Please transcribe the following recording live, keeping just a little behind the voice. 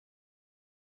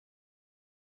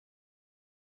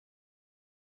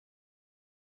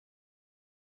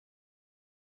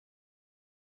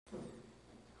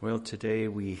Well, today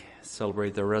we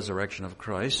celebrate the resurrection of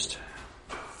Christ.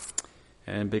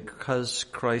 And because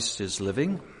Christ is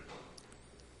living,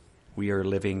 we are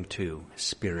living too,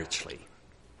 spiritually.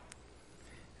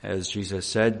 As Jesus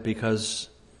said, because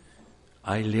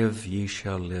I live, ye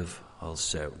shall live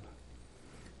also.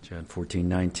 John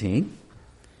 14:19.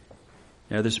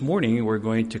 Now this morning we're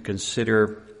going to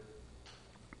consider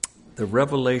the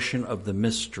revelation of the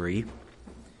mystery,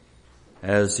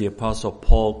 as the Apostle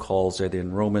Paul calls it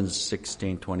in Romans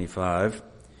 16:25,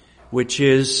 which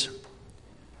is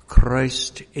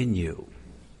Christ in you.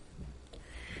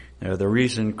 Now the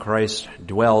reason Christ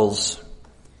dwells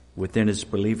within his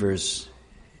believers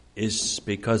is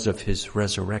because of his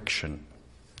resurrection.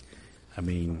 I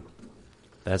mean,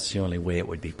 that's the only way it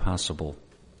would be possible.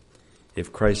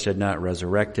 If Christ had not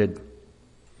resurrected,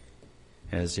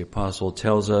 as the apostle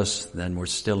tells us, then we're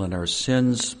still in our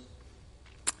sins,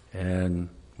 and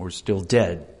we're still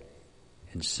dead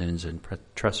in sins and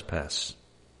trespass.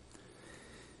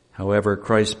 However,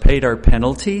 Christ paid our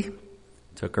penalty,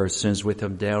 took our sins with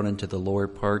him down into the lower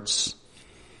parts,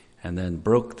 and then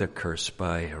broke the curse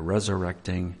by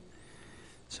resurrecting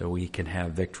so we can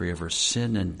have victory over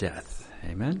sin and death.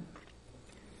 Amen?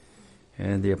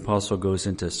 And the apostle goes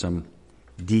into some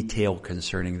detail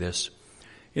concerning this.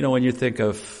 You know, when you think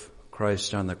of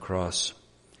Christ on the cross,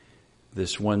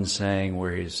 this one saying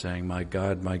where he's saying, my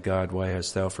God, why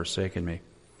hast thou forsaken me?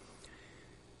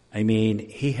 I mean,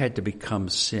 he had to become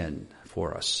sin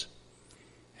for us.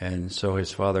 And so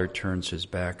his Father turns his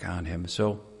back on him.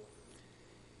 So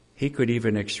he could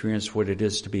even experience what it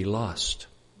is to be lost.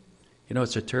 You know,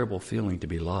 it's a terrible feeling to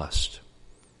be lost.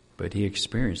 But he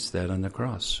experienced that on the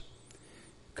cross.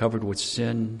 Covered with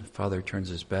sin, Father turns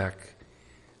his back.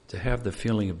 To have the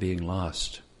feeling of being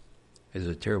lost is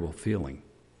a terrible feeling.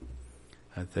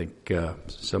 I think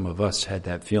some of us had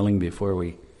that feeling before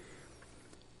we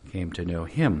came to know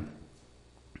him.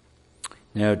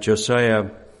 Now,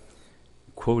 Josiah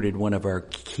quoted one of our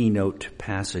keynote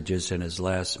passages in his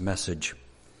last message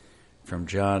from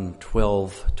John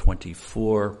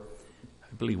 12:24.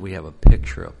 I believe we have a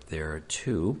picture up there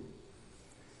too.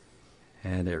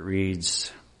 And it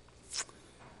reads,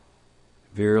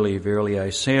 Verily, verily,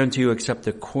 I say unto you, except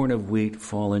the corn of wheat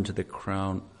fall into the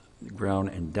ground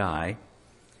and die,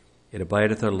 it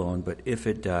abideth alone, but if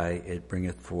it die, it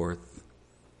bringeth forth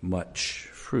much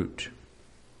fruit.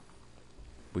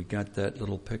 We got that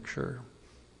little picture?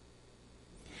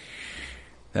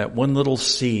 That one little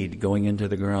seed going into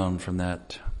the ground from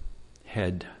that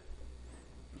head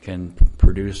can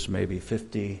produce maybe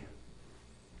 50.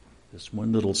 This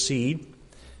one little seed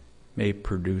may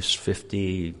produce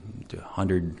 50 to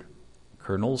 100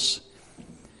 kernels,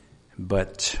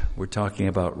 but we're talking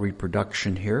about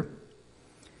reproduction here.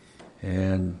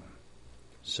 And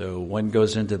so one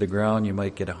goes into the ground, you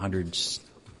might get 100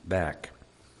 back.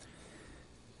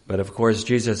 But of course,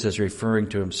 Jesus is referring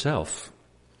to himself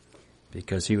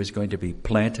because he was going to be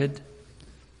planted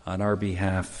on our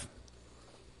behalf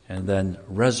and then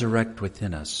resurrect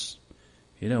within us.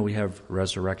 You know, we have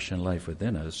resurrection life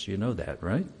within us. You know that,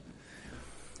 right?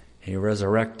 He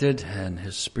resurrected and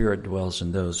his Spirit dwells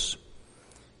in those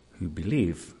who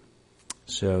believe.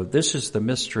 So this is the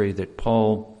mystery that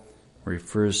Paul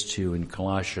refers to in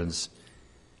Colossians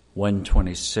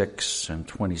 1:26 and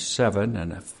 27,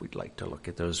 and if we'd like to look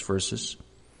at those verses,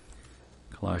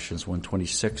 Colossians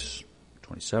 1:26,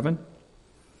 27.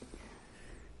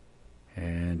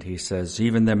 And he says,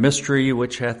 even the mystery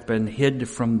which hath been hid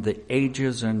from the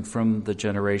ages and from the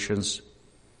generations,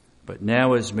 but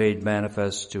now is made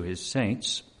manifest to his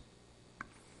saints,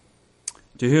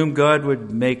 to whom God would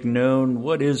make known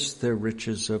what is the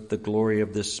riches of the glory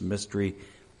of this mystery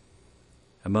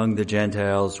among the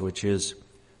Gentiles, which is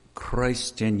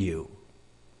Christ in you,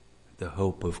 the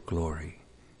hope of glory.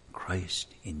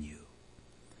 Christ in you.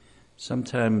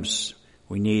 Sometimes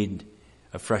we need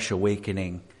a fresh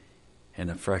awakening and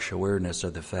a fresh awareness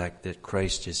of the fact that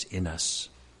Christ is in us.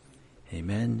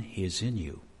 Amen. He is in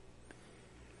you.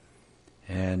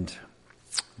 And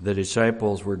the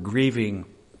disciples were grieving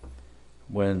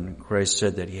when Christ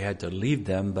said that he had to leave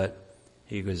them, but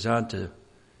he goes on to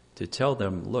tell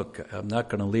them, look, I'm not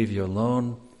going to leave you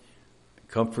alone.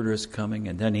 The Comforter is coming.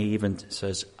 And then he even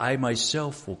says, I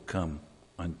myself will come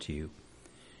unto you.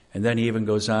 And then he even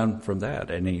goes on from that,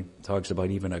 and he talks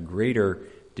about even a greater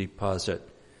deposit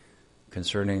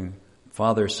concerning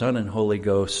Father, Son, and Holy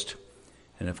Ghost.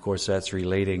 And of course, that's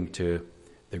relating to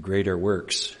the greater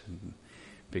works,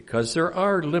 because there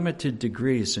are limited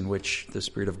degrees in which the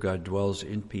Spirit of God dwells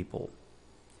in people.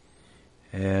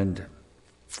 And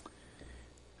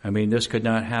I mean, this could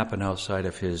not happen outside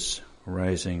of his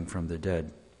rising from the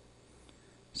dead.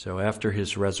 So after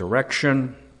his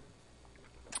resurrection,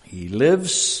 he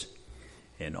lives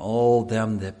in all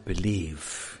them that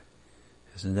believe.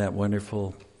 Isn't that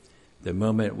wonderful? The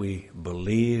moment we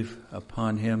believe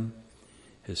upon him,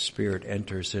 his Spirit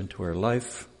enters into our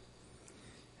life,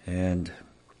 and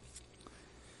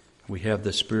we have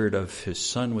the Spirit of his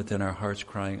Son within our hearts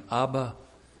crying, Abba,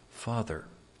 Father.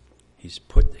 He's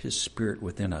put his Spirit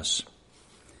within us.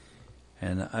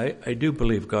 And I do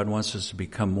believe God wants us to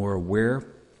become more aware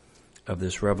of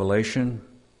this revelation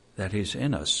that he's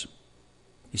in us.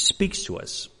 He speaks to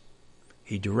us.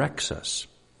 He directs us.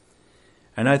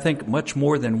 And I think much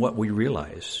more than what we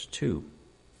realize, too.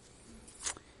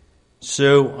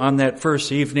 So on that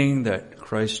first evening that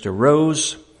Christ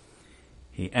arose,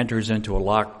 he enters into a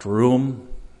locked room.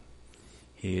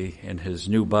 He, in his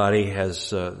new body, has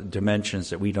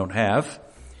dimensions that we don't have.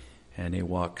 And he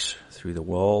walks through the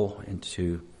wall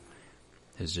into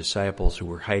his disciples who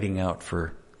were hiding out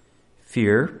for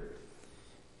fear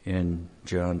in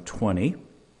John 20.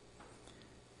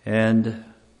 And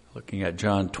looking at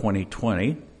John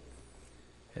 20:20,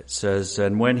 it says,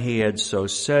 And when he had so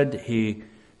said, he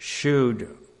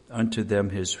shewed unto them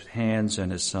his hands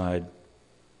and his side.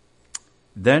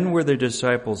 Then were the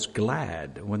disciples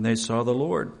glad when they saw the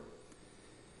Lord.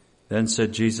 Then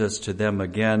said Jesus to them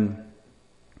again,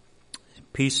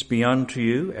 Peace be unto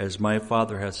you, as my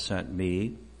Father hath sent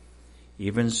me,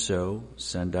 even so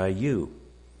send I you.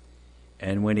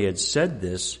 And when he had said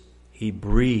this, he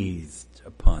breathed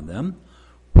upon them.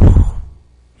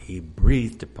 He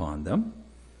breathed upon them,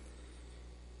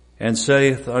 and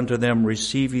saith unto them,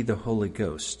 Receive ye the Holy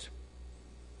Ghost.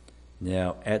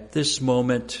 Now, at this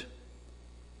moment,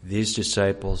 these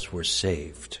disciples were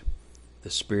saved. The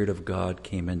Spirit of God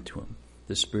came into them.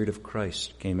 The Spirit of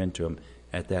Christ came into them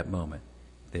at that moment.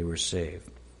 They were saved.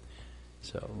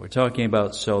 So we're talking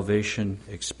about salvation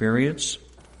experience.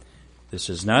 This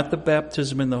is not the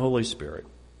baptism in the Holy Spirit.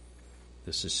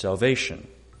 This is salvation,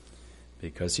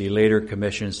 because he later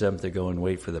commissions them to go and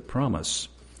wait for the promise.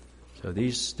 So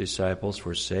these disciples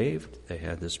were saved. They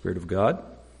had the Spirit of God.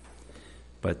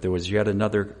 But there was yet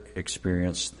another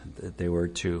experience that they were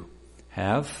to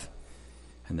have,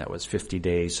 and that was 50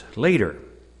 days later.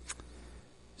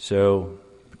 So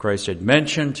Christ had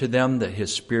mentioned to them that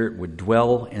his Spirit would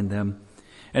dwell in them,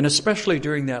 and especially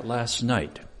during that last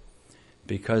night,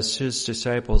 because his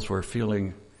disciples were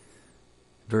feeling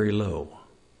very low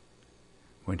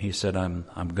when he said, I'm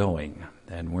going,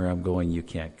 and where I'm going you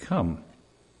can't come.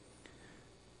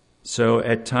 So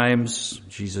at times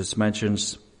Jesus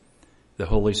mentions the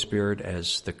Holy Spirit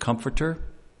as the Comforter,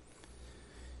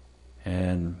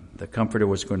 and the Comforter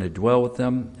was going to dwell with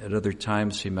them. At other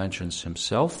times he mentions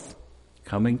himself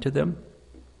coming to them.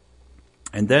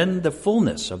 And then the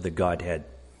fullness of the Godhead.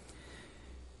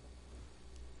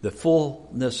 The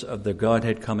fullness of the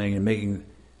Godhead coming and making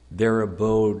their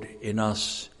abode in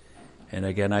us. And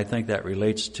again, I think that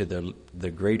relates to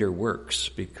the greater works,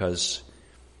 because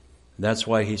that's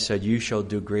why he said, You shall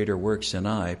do greater works than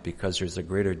I, because there's a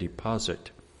greater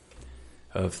deposit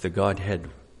of the Godhead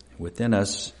within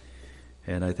us.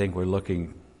 And I think we're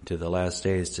looking to the last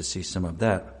days to see some of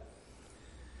that.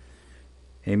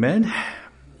 Amen?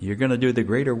 You're going to do the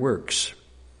greater works.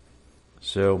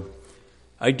 So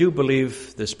I do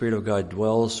believe the Spirit of God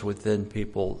dwells within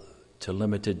people to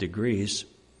limited degrees.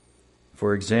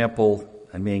 For example,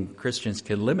 Christians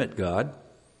can limit God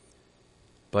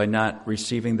by not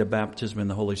receiving the baptism in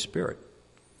the Holy Spirit.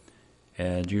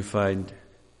 And you find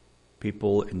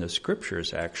people in the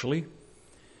Scriptures, actually,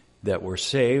 that were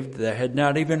saved that had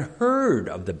not even heard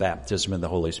of the baptism in the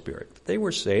Holy Spirit. They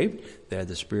were saved. They had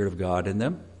the Spirit of God in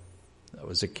them. That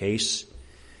was the case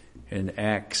in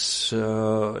Acts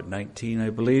 19, I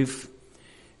believe,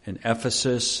 in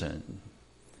Ephesus. And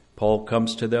Paul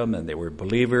comes to them, and they were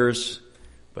believers,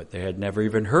 but they had never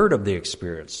even heard of the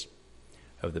experience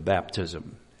of the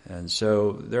baptism. And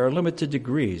so there are limited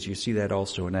degrees. You see that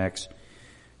also in Acts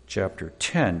chapter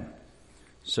 10.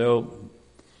 So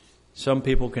some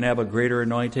people can have a greater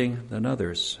anointing than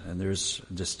others, and there's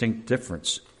a distinct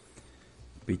difference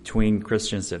between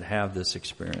Christians that have this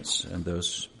experience and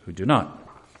those who do not.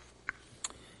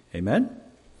 Amen?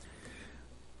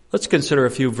 Let's consider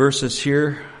a few verses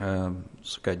here.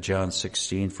 Let's look at John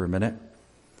 16 for a minute.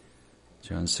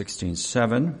 John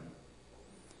 16:7.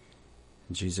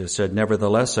 Jesus said,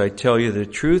 Nevertheless, I tell you the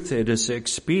truth, it is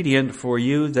expedient for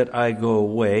you that I go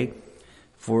away.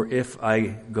 For if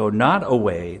I go not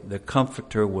away, the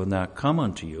Comforter will not come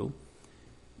unto you.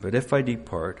 But if I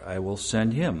depart, I will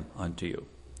send him unto you.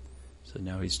 So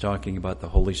now he's talking about the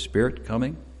Holy Spirit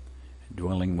coming and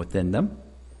dwelling within them.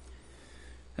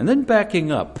 And then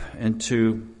backing up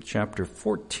into chapter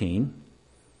 14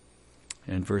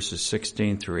 and verses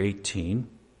 16 through 18.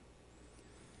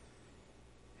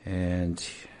 And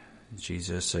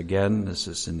Jesus, again, this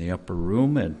is in the upper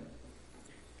room, and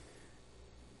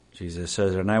Jesus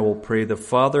says, "And I will pray the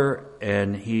Father,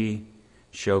 and he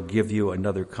shall give you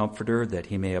another comforter, that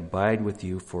he may abide with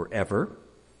you forever,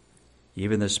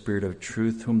 even the Spirit of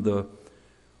truth, whom the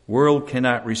world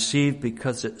cannot receive,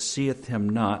 because it seeth him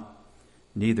not,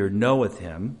 neither knoweth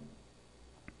him.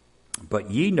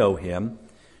 But ye know him,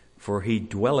 for he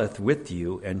dwelleth with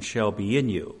you and shall be in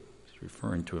you." He's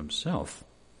referring to himself.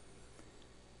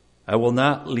 "I will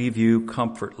not leave you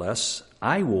comfortless.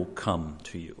 I will come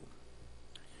to you."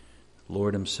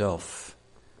 Lord himself.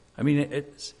 I mean,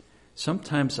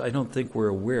 sometimes I don't think we're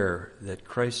aware that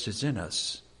Christ is in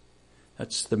us.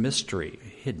 That's the mystery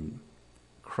hidden.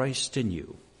 Christ in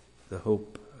you, the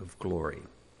hope of glory.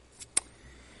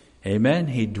 Amen.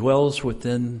 He dwells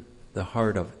within the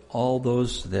heart of all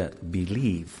those that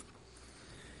believe.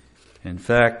 In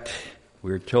fact,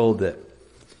 we're told that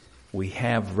we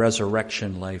have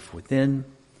resurrection life within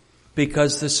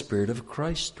because the Spirit of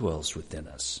Christ dwells within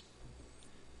us.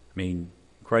 I mean,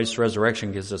 Christ's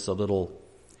resurrection gives us a little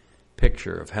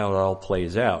picture of how it all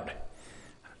plays out.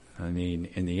 I mean,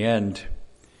 in the end,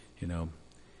 of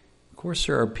course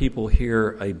there are people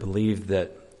here, I believe,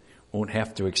 that won't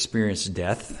have to experience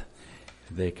death.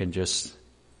 They can just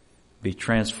be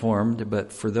transformed.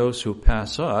 But for those who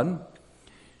pass on,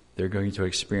 they're going to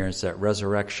experience that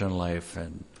resurrection life,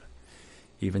 and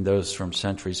even those from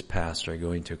centuries past are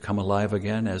going to come alive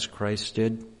again as Christ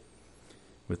did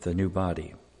with a new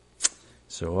body.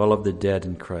 So all of the dead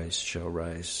in Christ shall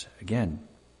rise again.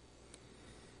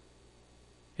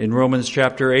 In Romans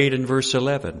chapter 8 and verse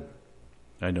 11,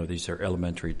 I know these are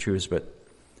elementary truths, but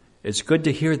it's good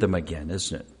to hear them again,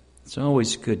 isn't it? It's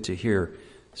always good to hear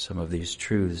some of these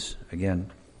truths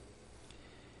again.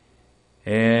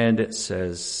 And it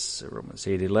says, Romans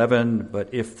 8:11,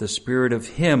 "But if the Spirit of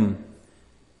him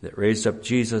that raised up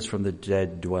Jesus from the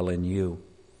dead dwell in you,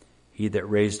 he that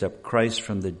raised up Christ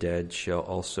from the dead shall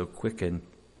also quicken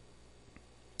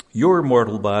your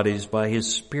mortal bodies by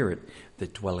his Spirit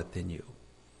that dwelleth in you."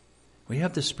 We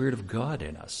have the Spirit of God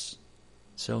in us.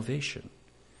 Salvation.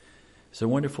 It's a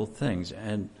wonderful thing.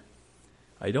 And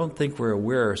I don't think we're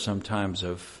aware sometimes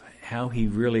of how he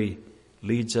really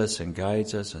leads us and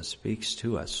guides us and speaks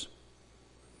to us.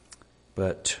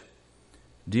 But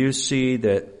do you see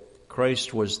that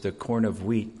Christ was the corn of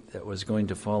wheat that was going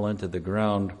to fall into the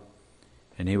ground,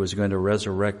 and he was going to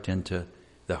resurrect into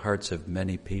the hearts of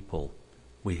many people?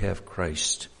 We have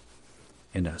Christ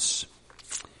in us.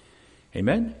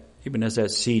 Amen? Even as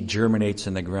that seed germinates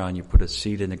in the ground, you put a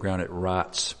seed in the ground, it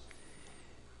rots.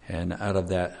 And out of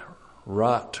that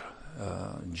rot,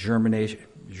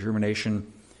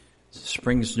 germination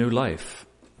springs new life.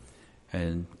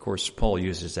 And of course, Paul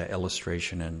uses that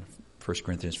illustration in 1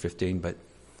 Corinthians 15,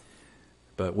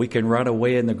 but we can rot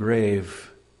away in the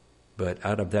grave, but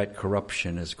out of that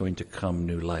corruption is going to come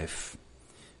new life.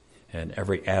 And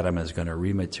every atom is going to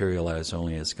rematerialize,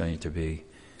 only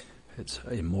it's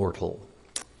immortal.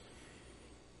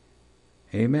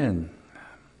 Amen.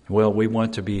 Well, we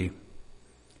want to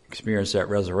experience that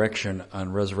resurrection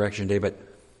on Resurrection Day, but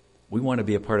we want to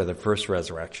be a part of the first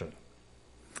resurrection.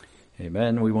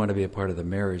 Amen. We want to be a part of the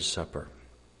marriage supper.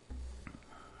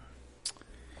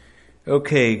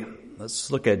 Okay,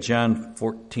 let's look at John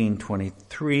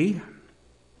 14:23.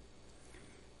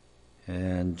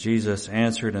 "And Jesus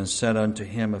answered and said unto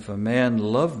him, If a man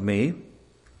love me,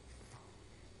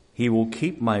 he will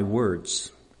keep my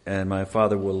words, and my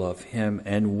Father will love him,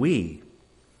 and we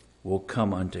will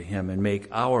come unto him and make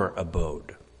our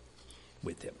abode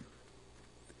with him."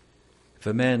 If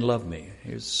a man love me,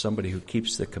 here's somebody who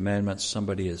keeps the commandments,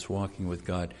 somebody is walking with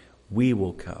God, we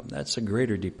will come. That's a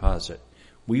greater deposit.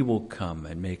 We will come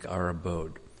and make our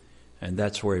abode. And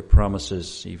that's where he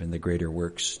promises even the greater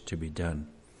works to be done.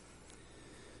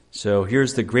 So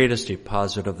here's the greatest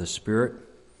deposit of the Spirit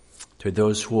to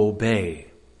those who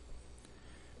obey,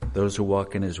 those who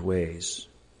walk in his ways.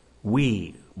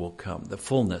 We will come. The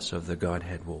fullness of the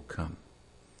Godhead will come.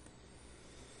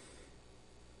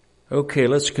 Okay,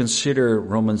 let's consider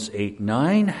Romans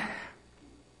 8:9.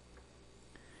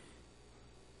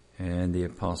 And the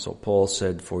Apostle Paul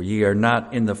said, "For ye are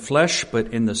not in the flesh,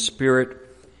 but in the Spirit,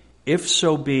 if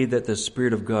so be that the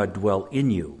Spirit of God dwell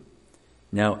in you.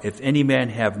 Now, if any man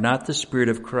have not the Spirit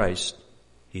of Christ,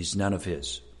 he's none of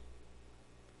his."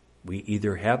 We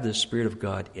either have the Spirit of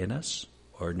God in us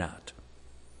or not.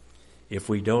 If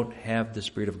we don't have the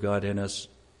Spirit of God in us,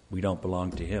 we don't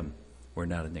belong to him. We're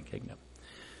not in the kingdom.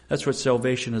 That's what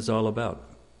salvation is all about.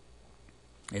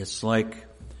 It's like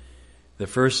the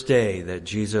first day that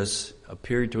Jesus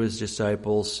appeared to his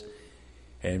disciples,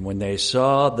 and when they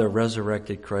saw the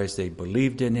resurrected Christ, they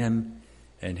believed in him,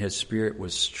 and his Spirit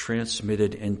was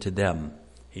transmitted into them.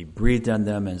 He breathed on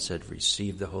them and said,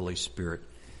 "Receive the Holy Spirit."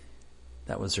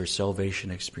 That was their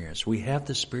salvation experience. We have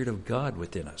the Spirit of God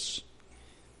within us.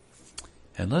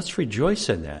 And let's rejoice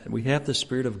in that. We have the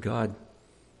Spirit of God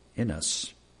in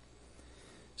us.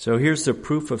 So here's the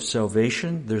proof of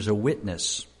salvation. There's a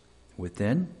witness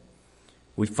within.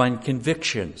 We find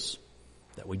convictions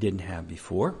that we didn't have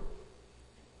before.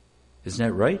 Isn't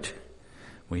that right?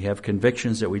 We have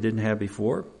convictions that we didn't have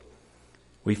before.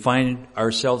 We find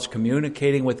ourselves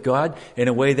communicating with God in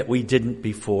a way that we didn't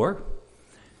before.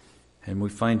 And we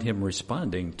find him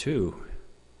responding too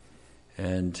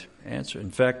and answer.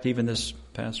 In fact, even this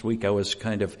past week, I was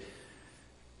kind of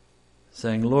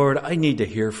saying, "Lord, I need to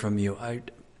hear from you.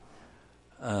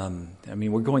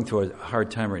 We're going through a hard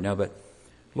time right now, but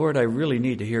Lord, I really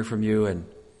need to hear from you." And,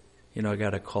 I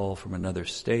got a call from another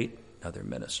state, another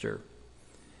minister.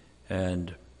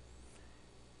 And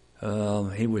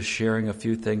he was sharing a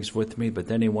few things with me, but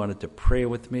then he wanted to pray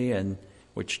with me, and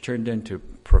which turned into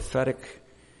prophetic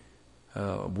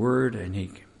word, and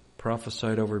he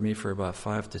prophesied over me for about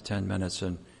 5 to 10 minutes,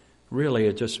 and really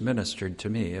it just ministered to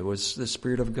me. It was the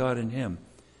Spirit of God in him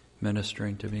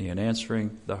ministering to me and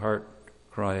answering the heart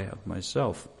cry of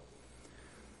myself.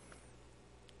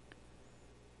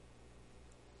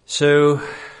 So,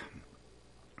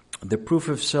 the proof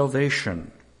of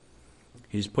salvation.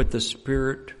 He's put the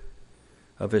Spirit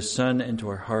of his Son into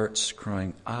our hearts,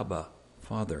 crying, "Abba,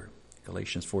 Father."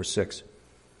 Galatians 4:6.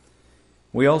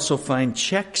 We also find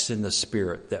checks in the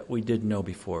Spirit that we didn't know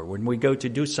before. When we go to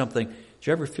do something, do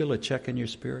you ever feel a check in your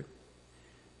spirit?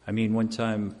 One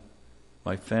time,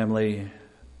 my family,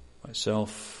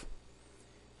 myself,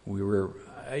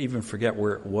 I even forget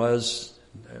where it was.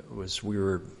 We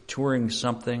were touring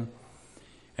something,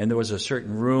 and there was a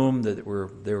certain room that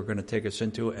they were going to take us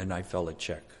into, and I felt a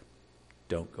check.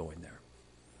 Don't go in there.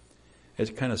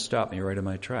 It kind of stopped me right in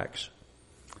my tracks.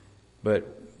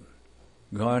 But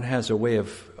God has a way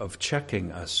of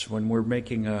checking us when we're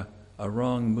making a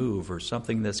wrong move or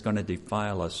something that's going to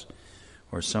defile us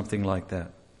or something like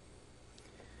that.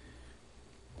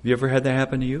 Have you ever had that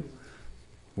happen to you?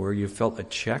 Where you felt a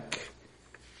check?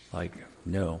 Like,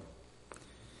 no.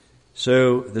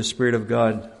 So the Spirit of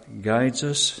God guides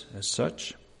us as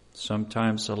such,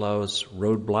 sometimes allows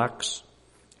roadblocks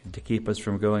to keep us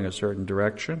from going a certain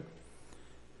direction.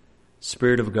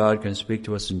 Spirit of God can speak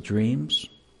to us in dreams,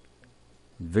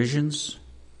 visions,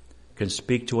 can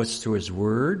speak to us through his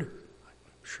word.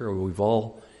 I'm sure we've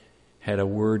all had a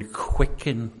word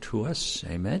quickened to us.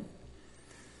 Amen.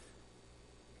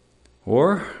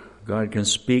 Or God can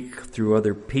speak through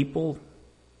other people,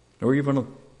 or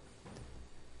even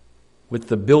with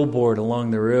the billboard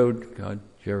along the road. God,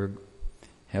 you ever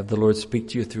have the Lord speak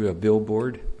to you through a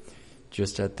billboard?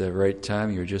 Just at the right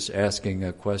time, you're just asking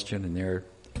a question, and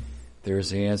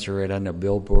there's the answer right on the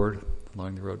billboard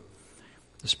along the road.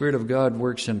 The Spirit of God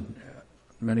works in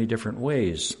many different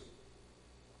ways.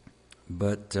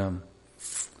 But,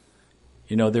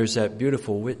 there's that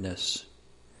beautiful witness.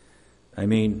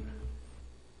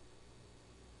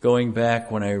 Going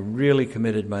back when I really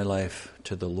committed my life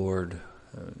to the Lord,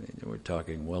 we're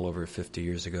talking well over 50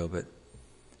 years ago, but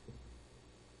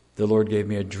the Lord gave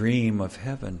me a dream of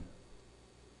heaven.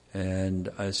 And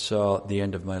I saw the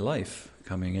end of my life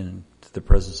coming into the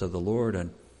presence of the Lord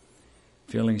and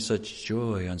feeling such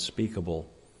joy unspeakable.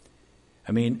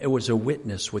 It was a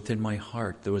witness within my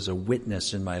heart. There was a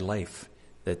witness in my life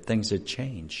that things had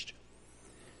changed.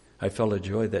 I felt a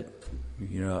joy that,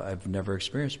 I've never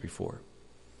experienced before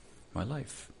in my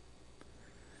life.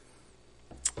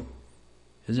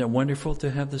 Isn't it wonderful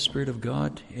to have the Spirit of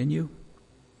God in you?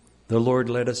 The Lord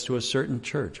led us to a certain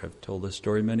church. I've told this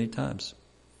story many times.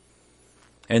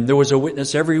 And there was a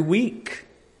witness every week.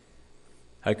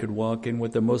 I could walk in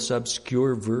with the most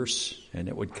obscure verse, and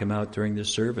it would come out during the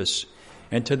service.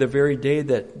 And to the very day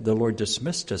that the Lord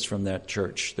dismissed us from that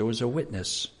church, there was a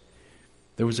witness.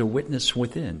 There was a witness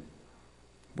within,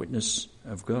 witness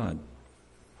of God.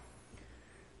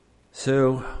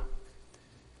 So,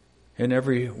 in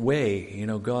every way,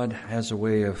 God has a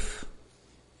way of,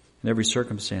 in every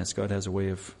circumstance, God has a way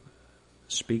of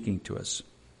speaking to us.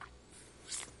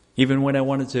 Even when I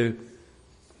wanted to,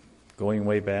 going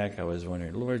way back, I was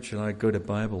wondering, Lord, should I go to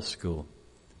Bible school?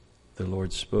 The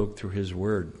Lord spoke through his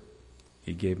word.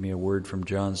 He gave me a word from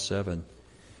John 7.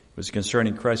 It was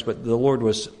concerning Christ, but the Lord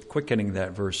was quickening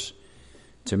that verse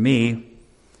to me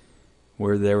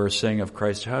where they were saying of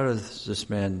Christ, how does this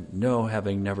man know,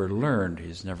 having never learned?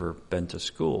 He's never been to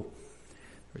school.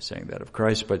 They were saying that of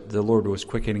Christ, but the Lord was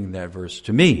quickening that verse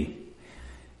to me.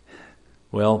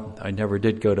 Well, I never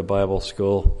did go to Bible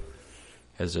school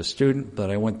as a student,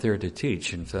 but I went there to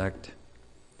teach. In fact,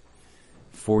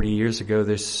 40 years ago,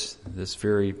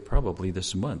 probably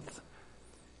this month,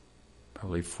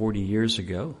 probably 40 years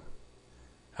ago,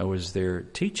 I was there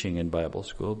teaching in Bible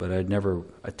school, but I'd never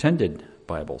attended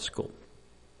Bible school.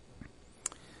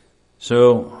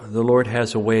 So the Lord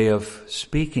has a way of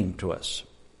speaking to us.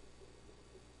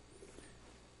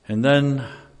 And then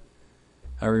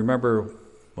I remember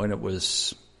when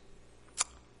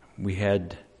we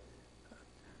had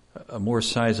a more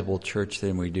sizable church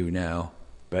than we do now,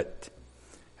 but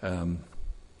and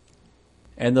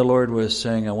the Lord was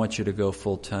saying, I want you to go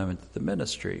full-time into the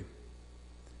ministry.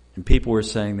 And people were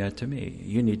saying that to me.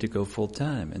 You need to go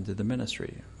full-time into the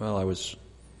ministry. Well, I was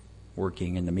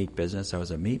working in the meat business. I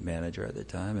was a meat manager at the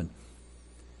time. And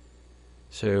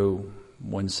so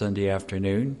one Sunday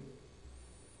afternoon,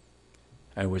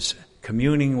 I was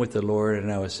communing with the Lord,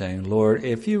 and I was saying, Lord,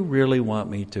 if you really want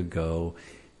me to go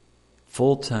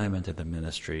full-time into the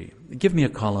ministry, give me a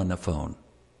call on the phone.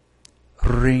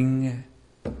 Ring.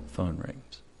 Phone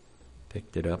rings.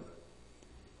 Picked it up.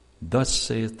 Thus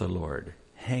saith the Lord,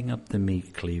 hang up the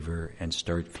meat cleaver and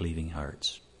start cleaving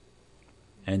hearts.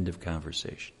 End of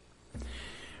conversation.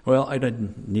 Well, I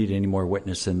didn't need any more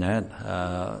witness than that.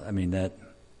 That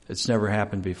it's never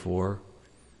happened before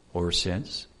or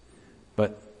since.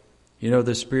 But,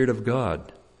 the Spirit of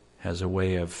God has a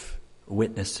way of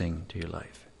witnessing to your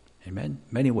life. Amen?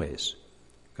 Many ways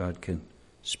God can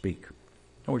speak.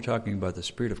 And we're talking about the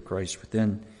Spirit of Christ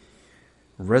within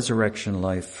resurrection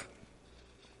life.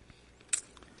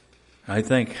 I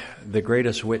think the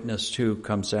greatest witness, too,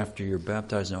 comes after you're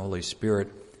baptized in the Holy Spirit.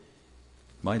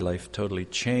 My life totally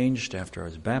changed after I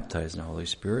was baptized in the Holy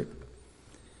Spirit.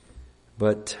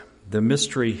 But the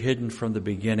mystery hidden from the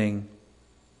beginning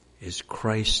is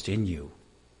Christ in you,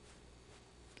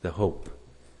 the hope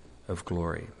of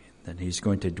glory. And He's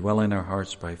going to dwell in our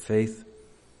hearts by faith,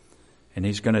 and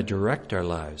He's going to direct our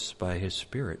lives by His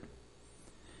Spirit.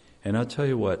 And I'll tell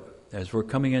you what, as we're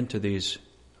coming into these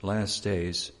last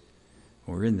days,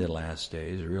 we're in the last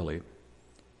days, really,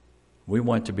 we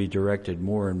want to be directed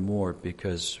more and more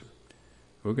because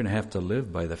we're going to have to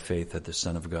live by the faith of the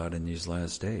Son of God in these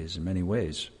last days in many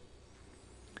ways.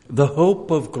 The hope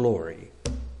of glory.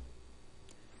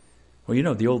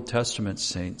 Well, the Old Testament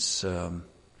saints, when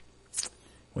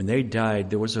they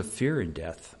died, there was a fear in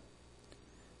death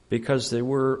because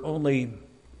their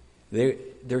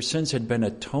sins had been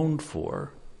atoned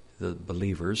for, the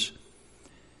believers,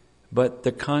 but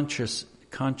the conscience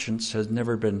has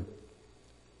never been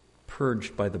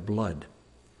purged by the blood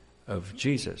of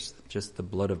Jesus, just the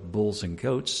blood of bulls and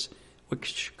goats,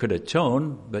 which could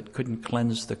atone but couldn't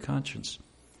cleanse the conscience.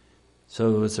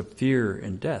 So there was a fear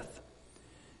in death.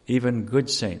 Even good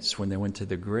saints, when they went to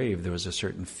the grave, there was a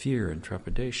certain fear and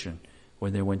trepidation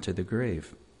when they went to the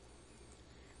grave.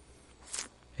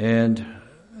 And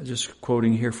just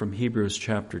quoting here from Hebrews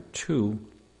chapter 2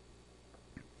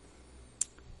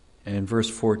 and verse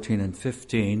 14 and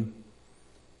 15,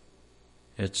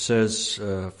 it says,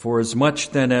 For as much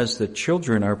then as the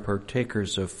children are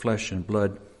partakers of flesh and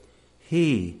blood,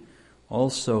 He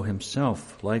also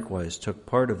Himself likewise took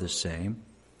part of the same,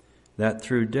 that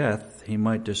through death He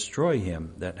might destroy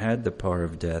him that had the power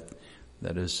of death,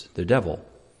 that is, the devil.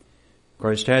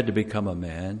 Christ had to become a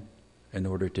man in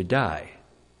order to die.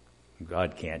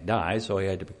 God can't die, so He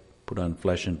had to put on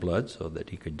flesh and blood so that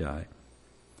He could die.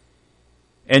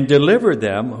 And deliver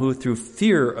them who through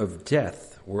fear of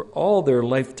death were all their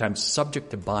lifetime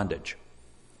subject to bondage.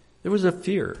 There was a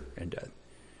fear in death.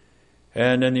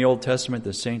 And in the Old Testament,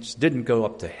 the saints didn't go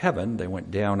up to heaven. They went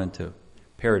down into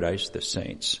paradise, the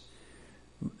saints.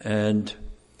 And,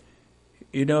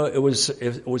 it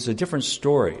was a different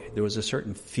story. There was a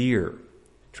certain fear,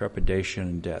 trepidation,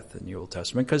 and death in the Old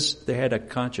Testament because they had a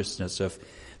consciousness of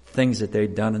things that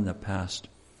they'd done in the past.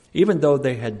 Even though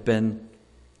they had been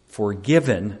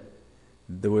forgiven,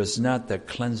 there was not the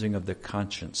cleansing of the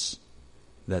conscience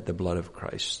that the blood of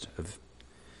Christ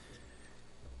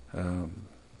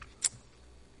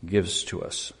gives to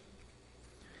us.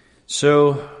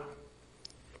 So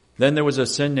then there was a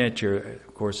sin nature,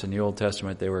 of course, in the Old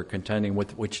Testament they were contending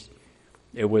with, which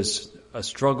it was a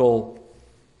struggle.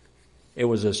 It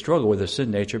was a struggle with the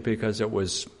sin nature because it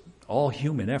was all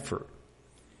human effort.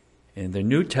 In the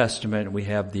New Testament, we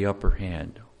have the upper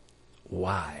hand.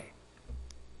 Why?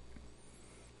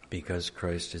 Because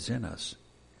Christ is in us.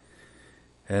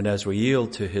 And as we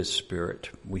yield to His Spirit,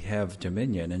 we have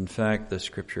dominion. In fact, the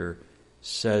Scripture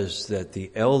says that the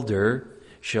elder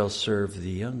shall serve the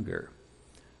younger.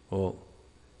 Well,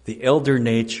 the elder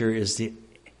nature is the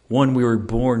one we were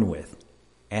born with,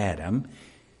 Adam.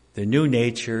 The new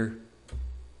nature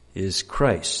is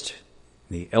Christ.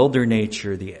 The elder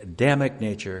nature, the Adamic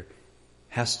nature,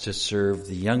 has to serve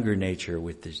the younger nature,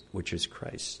 which is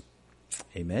Christ.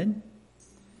 Amen?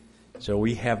 So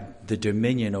we have the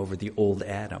dominion over the old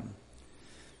Adam.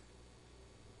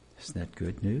 Isn't that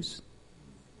good news?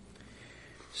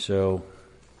 So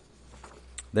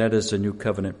that is a new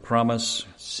covenant promise.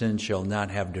 Sin shall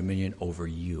not have dominion over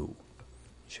you.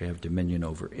 It shall have dominion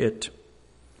over it.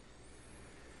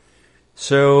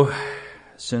 So,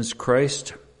 since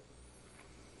Christ,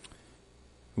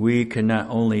 we can not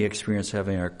only experience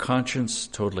having our conscience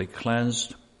totally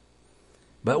cleansed,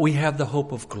 but we have the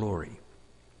hope of glory.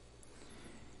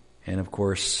 And of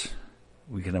course,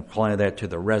 we can apply that to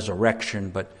the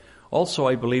resurrection, but also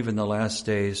I believe in the last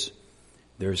days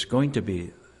there's going to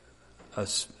be a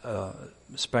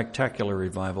spectacular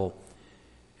revival,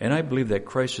 and I believe that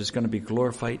Christ is going to be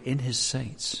glorified in His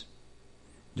saints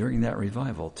during that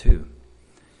revival too.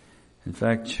 In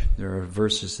fact, there are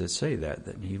verses that say that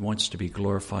He wants to be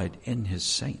glorified in His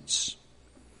saints.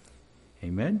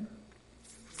 Amen?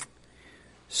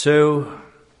 So,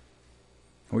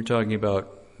 we're talking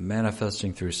about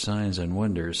manifesting through signs and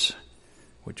wonders,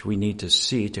 which we need to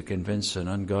see to convince an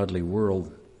ungodly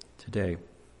world today.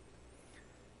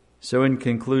 So in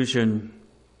conclusion,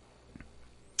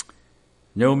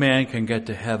 no man can get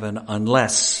to heaven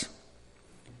unless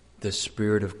the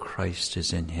Spirit of Christ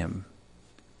is in him.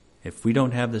 If we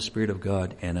don't have the Spirit of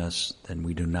God in us, then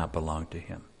we do not belong to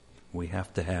Him. We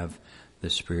have to have the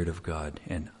Spirit of God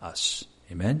in us.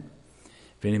 Amen?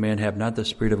 If any man have not the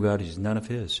Spirit of God, he's none of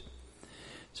His.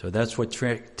 So that's what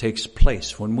takes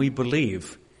place. When we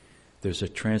believe, there's a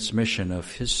transmission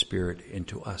of His Spirit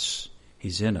into us.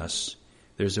 He's in us.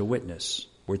 There's a witness.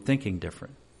 We're thinking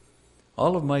different.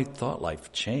 All of my thought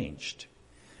life changed.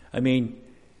 I mean,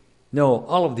 no,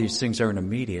 all of these things aren't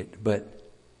immediate,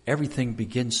 but everything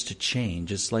begins to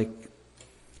change. It's like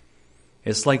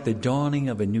the dawning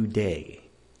of a new day.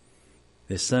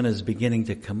 The sun is beginning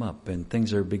to come up and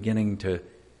things are beginning to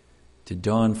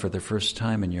dawn for the first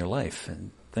time in your life,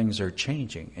 and things are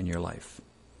changing in your life.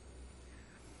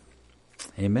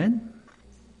 Amen?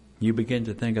 You begin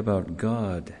to think about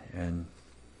God and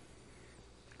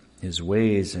His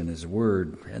ways and His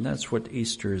Word, and that's what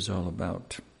Easter is all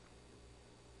about.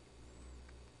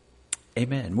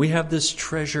 Amen. We have this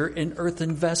treasure in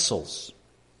earthen vessels.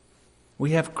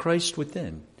 We have Christ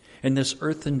within, in this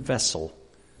earthen vessel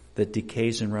that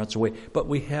decays and rots away. But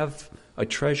we have a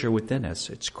treasure within us.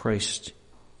 It's Christ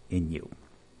in you.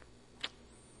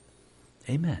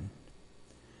 Amen.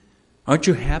 Aren't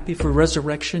you happy for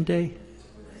Resurrection Day?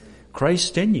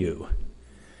 Christ in you.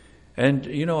 And,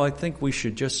 I think we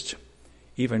should just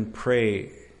even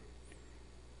pray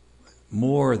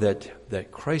more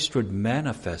that Christ would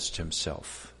manifest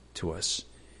Himself to us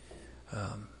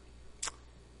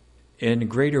in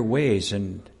greater ways.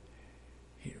 And,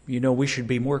 we should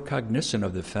be more cognizant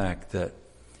of the fact that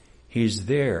He's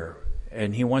there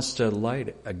and He wants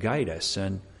to guide us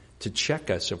and to check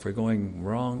us if we're going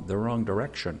the wrong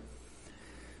direction.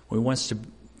 He wants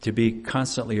to be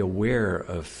constantly aware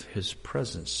of His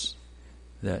presence,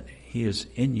 that He is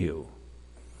in you.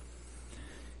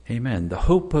 Amen. The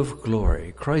hope of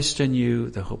glory. Christ in you,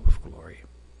 the hope of glory.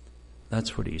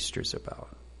 That's what Easter's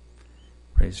about.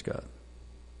 Praise God.